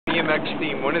BMX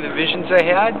theme. One of the visions I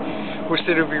had was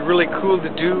that it would be really cool to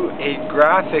do a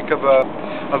graphic of a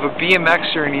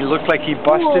BMXer, and he looked like he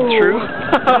busted through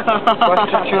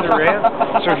the ramp.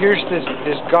 So here's this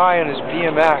guy on his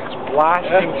BMX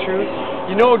blasting through.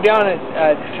 You know, down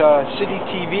at City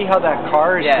TV, how that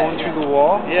car is going through the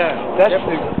wall? Yeah. That's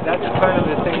kind of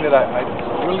the thing that I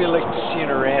really like to see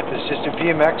in a ramp. Is just a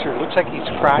BMXer. It looks like he's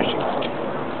crashing from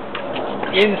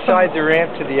inside the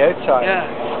ramp to the outside. Yeah.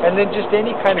 And then just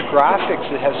any kind of graphics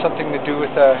that has something to do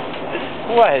with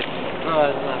what?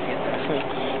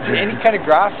 Any kind of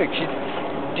graphics.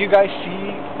 Do you guys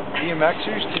see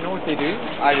BMXers? Do you know what they do?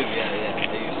 I do,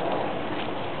 yeah. They used to.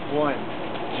 One.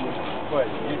 What?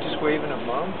 You're just waving at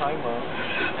Mom? Hi, Mom.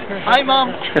 Hi,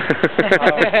 Mom.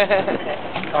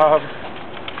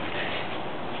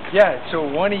 Yeah, so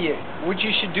one of you, what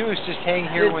you should do is just hang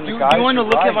here when the guys Do you want to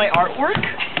look at my artwork?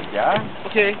 Yeah?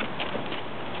 Okay.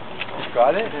 You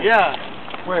got it? Yeah.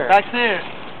 Where? Back there.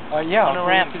 Yeah, on the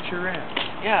ramp. Look at your ramp.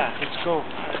 Yeah. Let's go.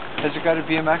 Has it got a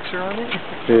BMXer on it?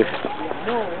 Yeah.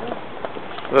 No.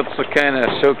 That's the kind of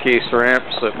showcase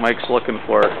ramps that Mike's looking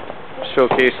for.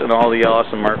 Showcasing all the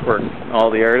awesome artwork, all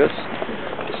the artists.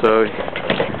 So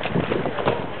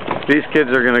these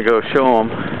kids are going to go show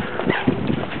them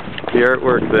the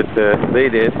artwork that they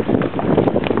did.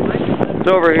 It's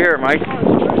over here, Mike.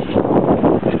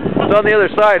 It's on the other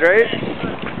side, right?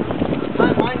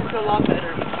 Mine's a lot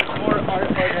better. More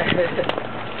art.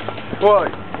 Well,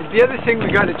 the other thing we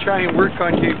got to try and work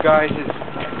on here, guys, is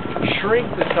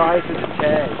shrink the size of the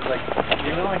tags. Like,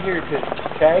 you're not here to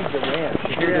tag the ramps.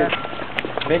 You're here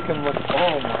to make them look,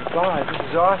 oh my God, this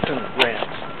is awesome,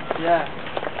 ramps. Yeah.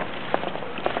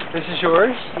 This is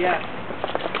yours? Yeah.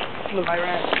 Looks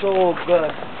so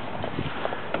good.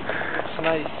 It's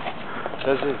nice.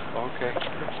 Does it? Okay.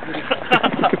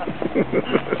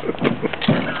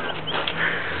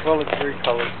 Well, it's very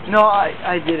colored. No,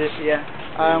 I did it, yeah.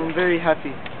 I'm very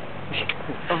happy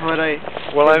of what I...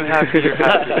 Well, I'm happy you're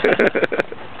happy.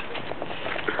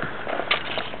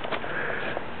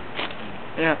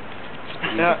 Yeah.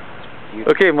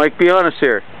 Okay, Mike, be honest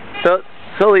here.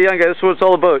 Tell the young guy, this is what it's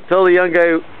all about. Tell the young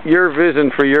guy your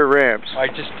vision for your ramps. I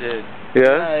just did.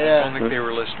 Yeah? I don't think they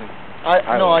were listening.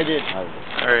 No, I did. All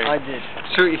right. I did.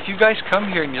 So if you guys come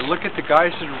here and you look at the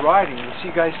guys that are riding, you see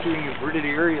guys doing inverted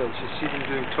aerials, you see them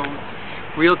doing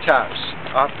wheel taps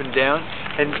up and down,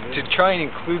 and to try and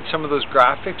include some of those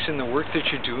graphics in the work that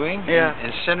you're doing,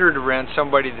 and center it around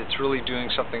somebody that's really doing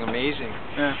something amazing.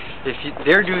 Yeah. If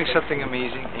they're doing something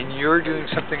amazing and you're doing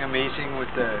something amazing with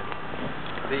the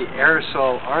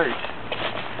aerosol art,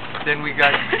 then we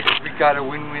got a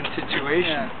win-win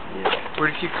situation. Yeah. But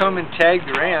if you come and tag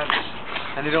the ramps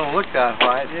and they don't look that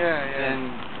hot,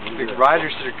 and the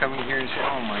riders that are coming here and say,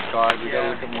 oh my God, we got to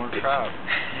look at more crowd.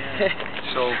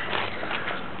 So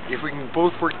if we can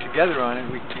both work together on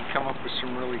it, we can come up with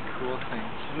some really cool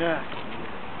things. Yeah.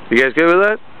 You guys good with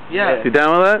that? Yeah. You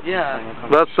down with that? Yeah.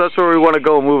 That's where we want to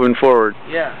go moving forward.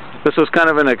 Yeah. This was kind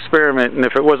of an experiment, and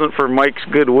if it wasn't for Mike's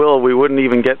goodwill, we wouldn't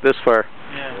even get this far.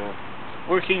 Yeah.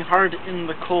 Working hard in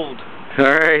the cold. All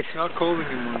right. It's not cold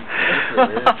anymore.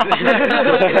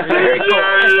 Very cold.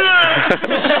 You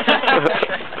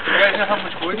guys know how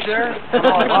much wood's there? A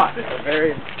lot.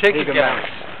 Take a guess.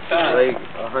 Like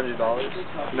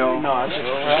 $100? No. No,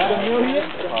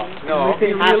 No,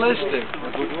 be realistic.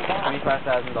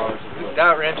 $25,000.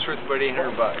 That rent's worth about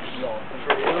 $800.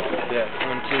 For real? Yeah.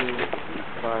 1, 2,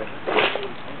 5.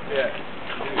 Yeah.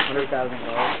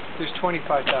 $100,000. There's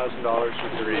 $25,000 worth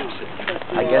of ramps.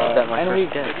 I guess that my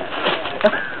first guess.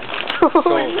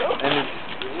 So, and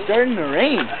it's starting to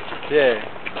rain. Yeah.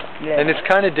 And it's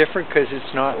kind of different because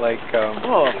it's not like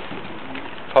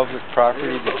public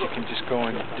property that you can just go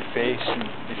and deface, and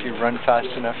if you run fast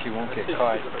enough you won't get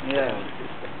caught. Yeah.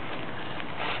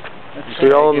 So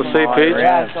we all on the same page?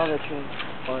 Yeah, I saw that too.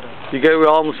 You guys we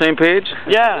all on the same page?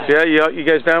 Yeah. Yeah, you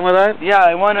guys down with that? Yeah,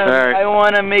 I wanna right. I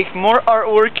wanna make more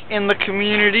artwork in the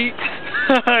community.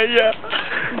 Yeah.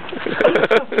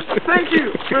 Thank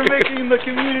you for making the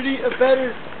community a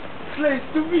better place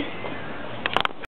to be.